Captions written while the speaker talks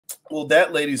Well,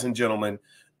 that, ladies and gentlemen,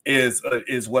 is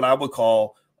what I would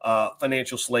call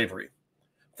financial slavery.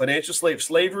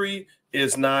 Slavery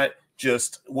is not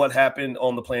just what happened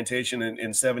on the plantation in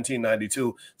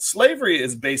 1792. Slavery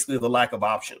is basically the lack of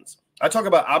options. I talk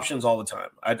about options all the time.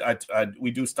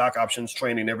 We do stock options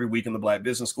training every week in the Black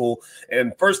Business School.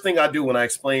 And first thing I do when I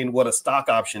explain what a stock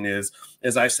option is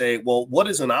I say, well, what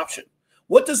is an option?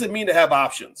 What does it mean to have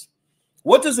options?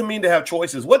 What does it mean to have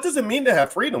choices? What does it mean to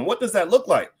have freedom? What does that look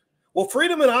like? Well,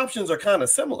 freedom and options are kind of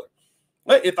similar.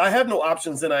 Right? If I have no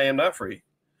options, then I am not free.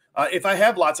 If I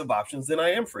have lots of options, then I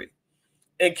am free.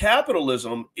 And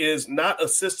capitalism is not a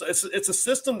system. It's a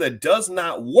system that does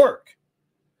not work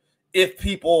if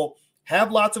people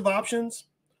have lots of options,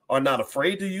 are not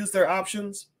afraid to use their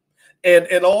options,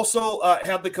 and also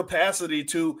have the capacity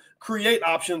to create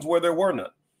options where there were none.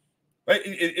 Right?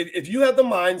 If you have the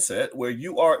mindset where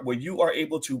you are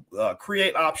able to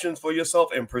create options for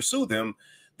yourself and pursue them,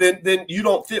 then you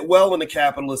don't fit well in a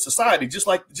capitalist society. Just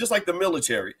like the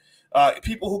military.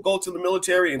 People who go to the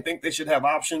military and think they should have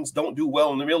options don't do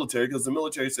well in the military, because the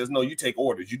military says, no, you take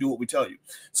orders. You do what we tell you.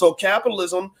 So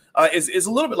capitalism is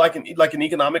a little bit like an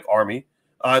economic army.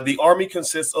 The army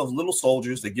consists of little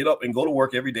soldiers that get up and go to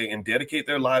work every day and dedicate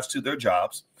their lives to their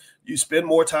jobs. You spend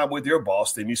more time with your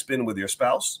boss than you spend with your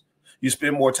spouse. You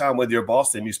spend more time with your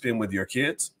boss than you spend with your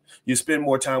kids. You spend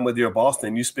more time with your boss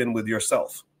than you spend with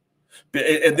yourself.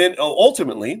 And then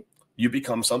ultimately, you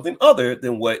become something other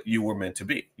than what you were meant to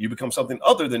be. You become something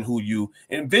other than who you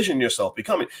envision yourself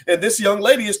becoming. And this young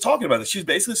lady is talking about it. She's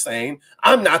basically saying,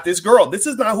 I'm not this girl. This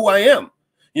is not who I am.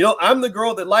 You know, I'm the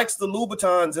girl that likes the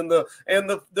Louboutins and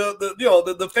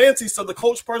the fancy stuff, the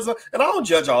Coach person. And I don't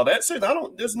judge all that. Seriously,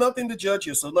 there's nothing to judge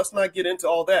here. So let's not get into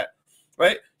all that.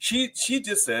 Right? She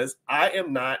just says, I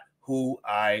am not who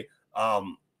I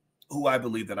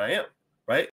believe that I am.